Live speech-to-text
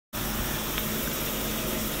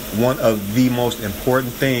one of the most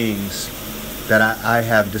important things that I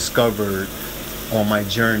have discovered on my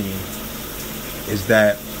journey is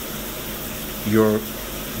that your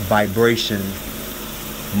vibration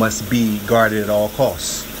must be guarded at all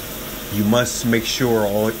costs. You must make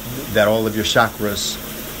sure that all of your chakras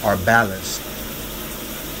are balanced.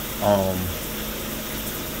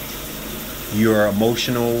 Your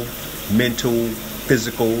emotional, mental,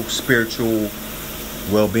 physical, spiritual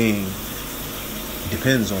well-being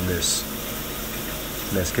depends on this.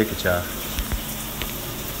 Let's kick it, y'all.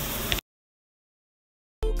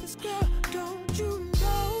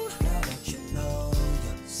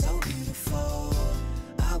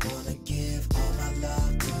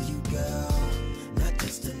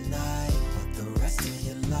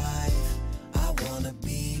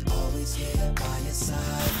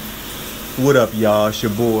 What up, y'all? It's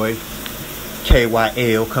your boy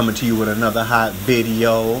KYL coming to you with another hot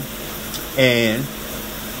video. And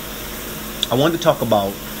I wanted to talk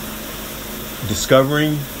about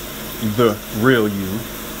discovering the real you,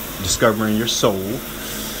 discovering your soul,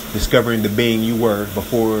 discovering the being you were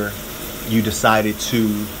before you decided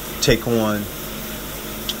to take on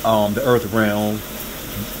the earth realm,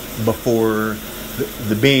 before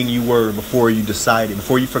the being you were before you decided,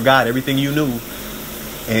 before you forgot everything you knew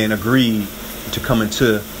and agreed to come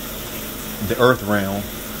into the earth realm,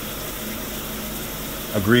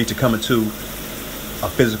 agreed to come into a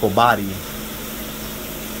physical body,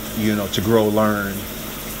 to grow, learn,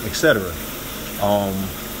 etc.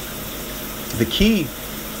 The key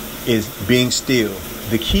is being still.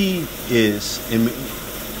 The key is, and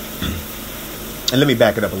let me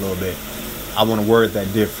back it up a little bit. I want to word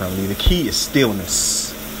that differently. The key is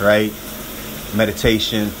stillness, right?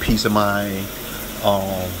 Meditation, peace of mind,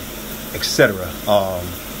 etc.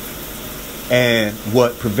 And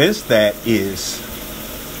what prevents that is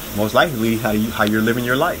most likely how you're living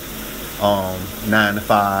your life. 9 to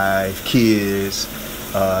 5, kids,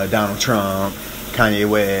 Donald Trump, Kanye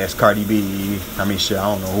West, Cardi B. I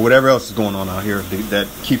don't know, whatever else is going on out here that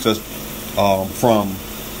keeps us from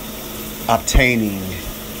obtaining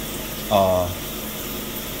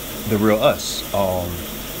the real us.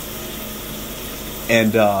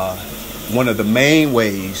 And one of the main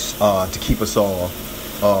ways to keep us all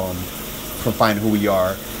from finding who we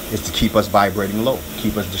are is to keep us vibrating low,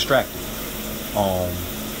 keep us distracted.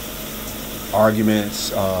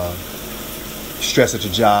 Arguments, stress at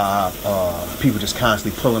your job, people just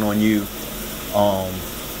constantly pulling on you.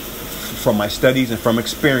 From my studies and from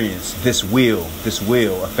experience, this will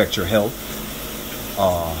affect your health,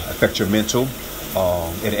 affect your mental.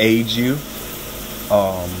 It aids you.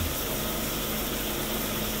 All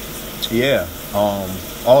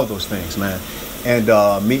those things, man. And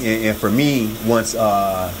for me, once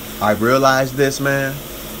I realized this, man,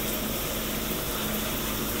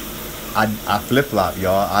 I flip-flop,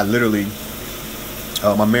 y'all. I literally,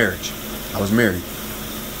 my marriage, I was married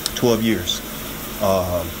 12 years,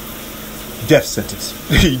 death sentence.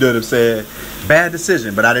 You know what I'm saying? Bad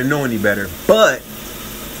decision, but I didn't know any better. But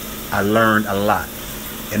I learned a lot,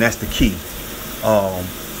 and that's the key.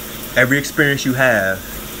 Every experience you have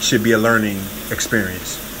should be a learning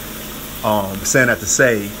experience. Saying that to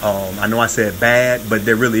say, I know I said bad, but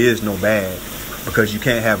there really is no bad, because you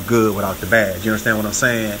can't have good without the bad. You understand what I'm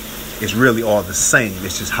saying? It's really all the same.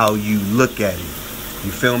 It's just how you look at it. You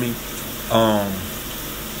feel me?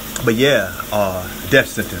 But yeah, death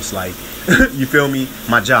sentence. Like, you feel me?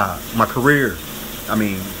 My job, my career.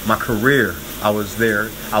 My career. I was there.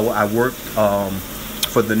 I worked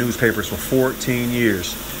for the newspapers for 14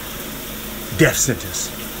 years. Death sentence.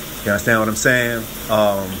 You understand what I'm saying?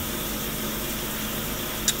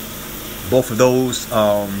 Both of those,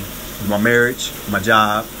 my marriage, my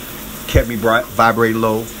job, kept me vibrating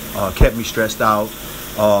low, kept me stressed out.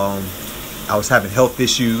 I was having health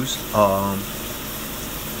issues.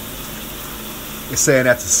 It's saying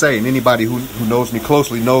that to say, and anybody who knows me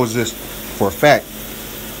closely knows this for a fact.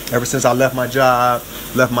 Ever since I left my job,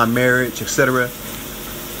 left my marriage, etc.,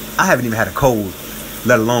 I haven't even had a cold,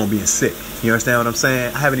 let alone being sick. You understand what I'm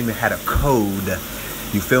saying? I haven't even had a cold.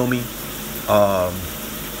 You feel me?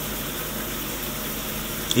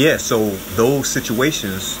 So those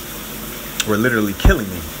situations were literally killing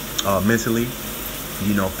me, mentally,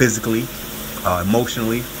 physically,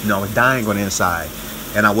 emotionally. I was dying on the inside,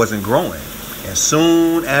 and I wasn't growing. As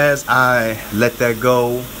soon as I let that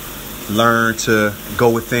go, learn to go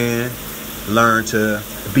within, learn to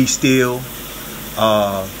be still,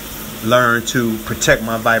 learn to protect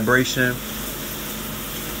my vibration,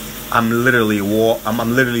 I'm literally a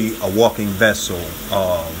walking vessel.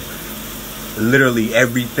 Literally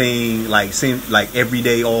everything, seems like every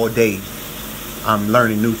day, all day, I'm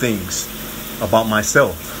learning new things about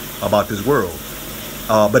myself, about this world.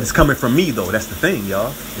 But it's coming from me, though. That's the thing,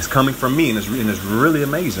 y'all. It's coming from me, and it's really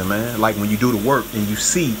amazing, man. Like when you do the work and you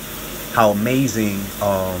see how amazing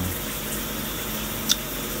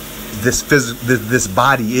this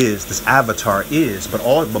body is, this avatar is, but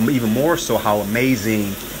even more so how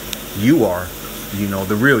amazing you are, you know,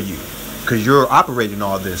 the real you, because you're operating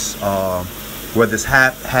all this, whether it's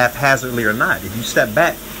haphazardly or not. If you step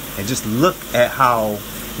back and just look at how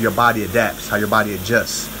your body adapts, how your body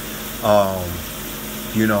adjusts,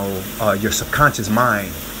 you know, your subconscious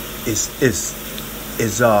mind is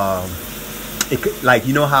like,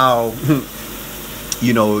 you know how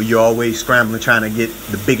you know, you're always scrambling trying to get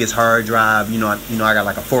the biggest hard drive. You know, I got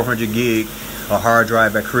like a 400 gig a hard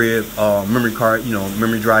drive at crib, memory card, you know,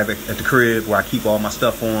 memory drive at the crib where I keep all my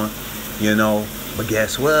stuff on, you know. But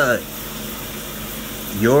guess what?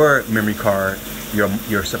 Your memory card, your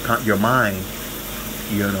mind,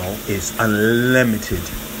 you know, is unlimited.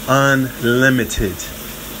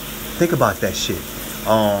 Think about that shit.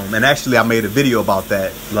 And actually I made a video about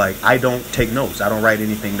that. Like, I don't take notes. I don't write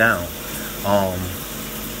anything down.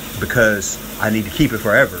 Because I need to keep it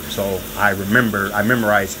forever. So I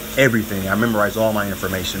memorize everything. I memorize all my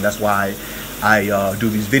information. That's why I do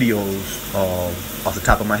these videos off the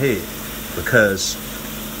top of my head. Because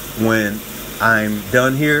when I'm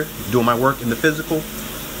done here doing my work in the physical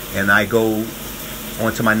and I go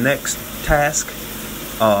on to my next task,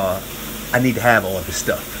 I need to have all this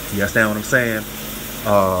stuff. You understand what I'm saying?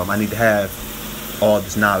 I need to have all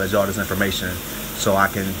this knowledge, all this information, so I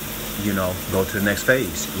can, you know, go to the next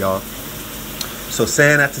phase, y'all. So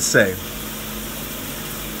saying that to say,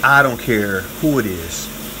 I don't care who it is,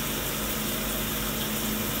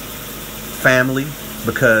 family,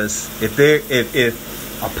 because if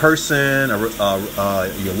a person,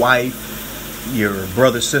 your wife, your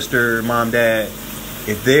brother, sister, mom, dad,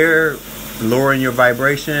 if they're lowering your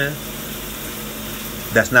vibration,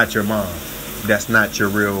 that's not your mom. That's not your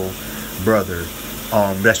real brother.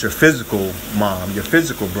 That's your physical mom, your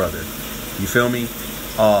physical brother. You feel me?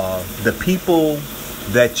 The people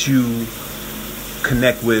that you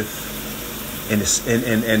connect with and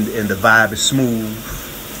the vibe is smooth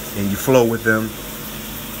and you flow with them,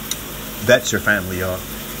 that's your family, y'all.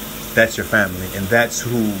 That's your family. And that's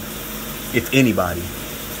who, if anybody,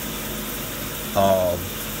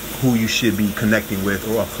 who you should be connecting with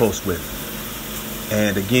or close with.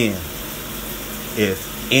 And again,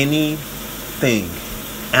 if anything,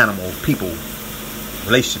 animal, people,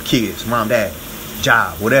 relationship, kids, mom, dad,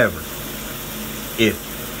 job, whatever, if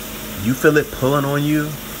you feel it pulling on you,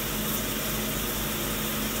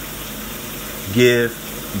 give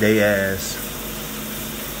they ass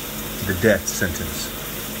the death sentence.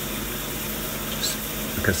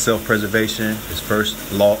 Because self-preservation is first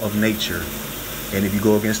law of nature. And if you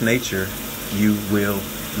go against nature, you will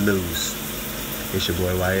lose. It's your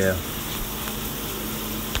boy YL.